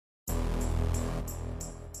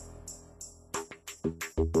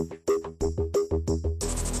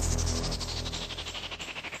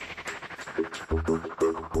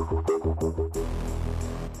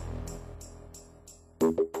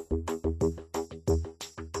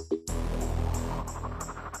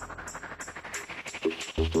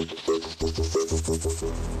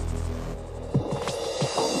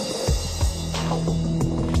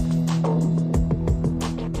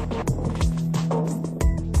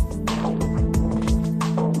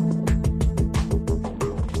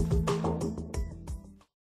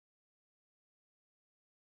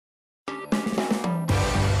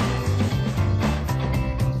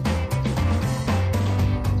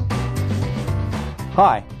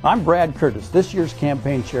Hi, I'm Brad Curtis, this year's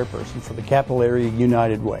campaign chairperson for the Capital Area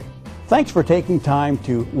United Way. Thanks for taking time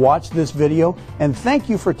to watch this video, and thank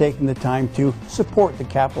you for taking the time to support the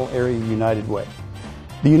Capital Area United Way.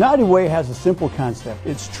 The United Way has a simple concept.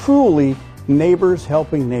 It's truly neighbors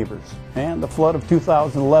helping neighbors, and the flood of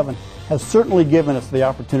 2011 has certainly given us the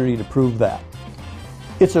opportunity to prove that.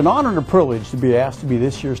 It's an honor and a privilege to be asked to be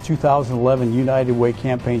this year's 2011 United Way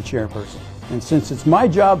campaign chairperson. And since it's my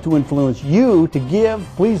job to influence you to give,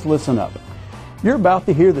 please listen up. You're about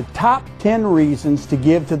to hear the top 10 reasons to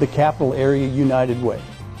give to the Capital Area United Way.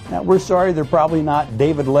 Now, we're sorry they're probably not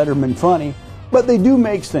David Letterman funny, but they do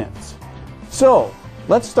make sense. So,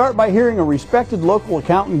 let's start by hearing a respected local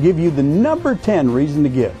accountant give you the number 10 reason to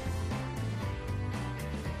give.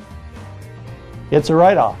 It's a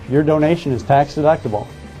write-off. Your donation is tax deductible.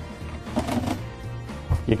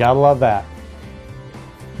 You gotta love that.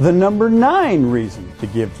 The number 9 reason to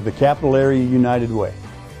give to the Capital Area United Way.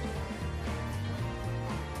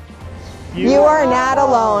 You are not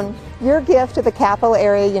alone. Your gift to the Capital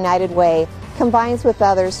Area United Way combines with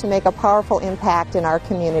others to make a powerful impact in our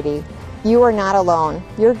community. You are not alone.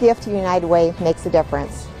 Your gift to United Way makes a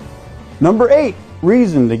difference. Number 8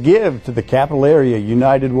 reason to give to the Capital Area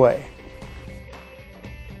United Way.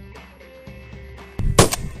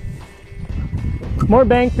 More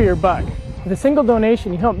bang for your buck. With a single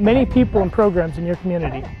donation, you help many people and programs in your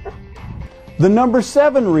community. The number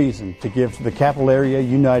 7 reason to give to the Capital Area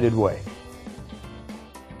United Way.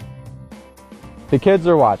 The kids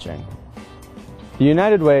are watching. The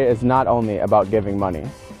United Way is not only about giving money.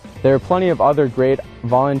 There are plenty of other great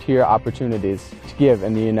volunteer opportunities to give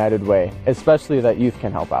in the United Way, especially that youth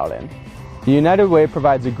can help out in. The United Way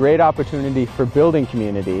provides a great opportunity for building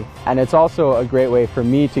community, and it's also a great way for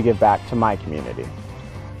me to give back to my community.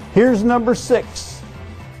 Here's number 6.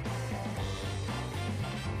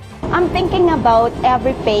 I'm thinking about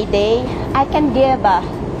every payday, I can give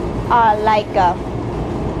like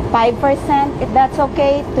 5%, if that's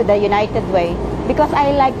okay, to the United Way, because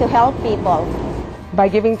I like to help people. By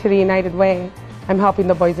giving to the United Way, I'm helping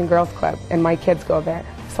the Boys and Girls Club, and my kids go there,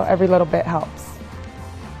 so every little bit helps.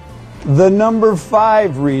 The number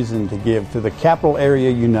 5 reason to give to the Capital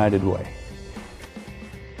Area United Way.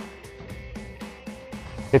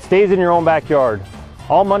 It stays in your own backyard.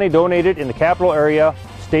 All money donated in the capital area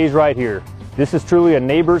stays right here. This is truly a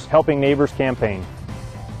Neighbors Helping Neighbors campaign.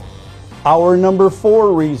 Our number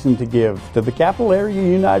 4 reason to give to the Capital Area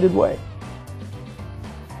United Way.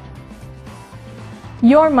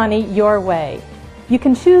 Your money, your way. You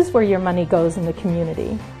can choose where your money goes in the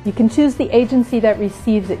community. You can choose the agency that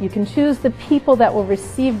receives it. You can choose the people that will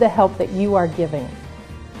receive the help that you are giving.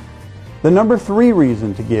 The number 3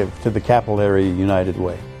 reason to give to the Capital Area United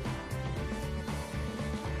Way.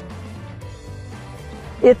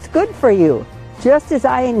 It's good for you. Just as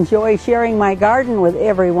I enjoy sharing my garden with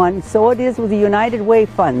everyone, so it is with the United Way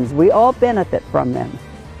funds. We all benefit from them.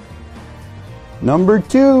 Number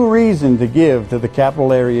 2 reason to give to the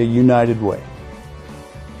Capital Area United Way.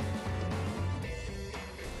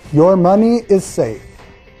 Your money is safe.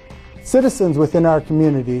 Citizens within our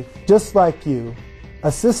community, just like you,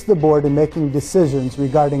 assist the board in making decisions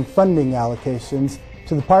regarding funding allocations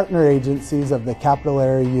to the partner agencies of the Capital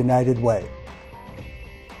Area United Way.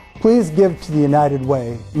 Please give to the United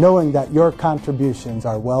Way, knowing that your contributions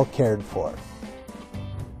are well cared for.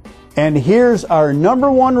 And here's our number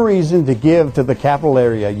 1 reason to give to the Capital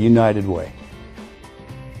Area United Way.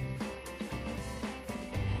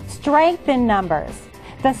 Strength in numbers.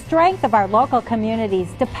 The strength of our local communities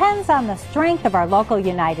depends on the strength of our local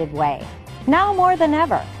United Way. Now more than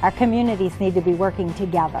ever, our communities need to be working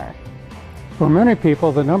together. For many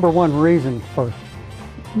people, the number 1 reason for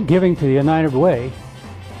giving to the United Way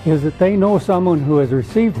is that they know someone who has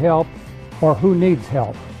received help or who needs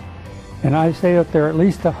help. And I say that there are at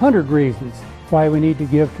least 100 reasons why we need to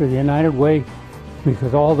give to the United Way,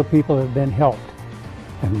 because all the people have been helped.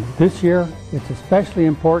 And this year, it's especially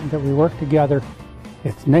important that we work together.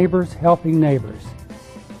 It's neighbors helping neighbors.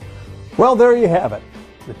 Well, there you have it.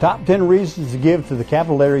 The top 10 reasons to give to the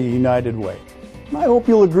Capital Area United Way. I hope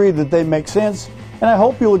you'll agree that they make sense, and I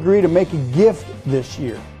hope you'll agree to make a gift this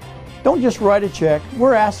year. Don't just write a check.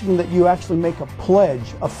 We're asking that you actually make a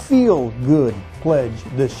pledge, a feel-good pledge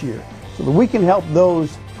this year, so that we can help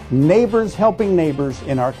those neighbors helping neighbors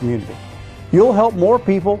in our community. You'll help more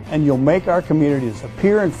people, and you'll make our communities of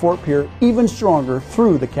Pierre and Fort Pierre even stronger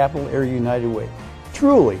through the Capital Area United Way.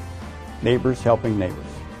 Truly, neighbors helping neighbors.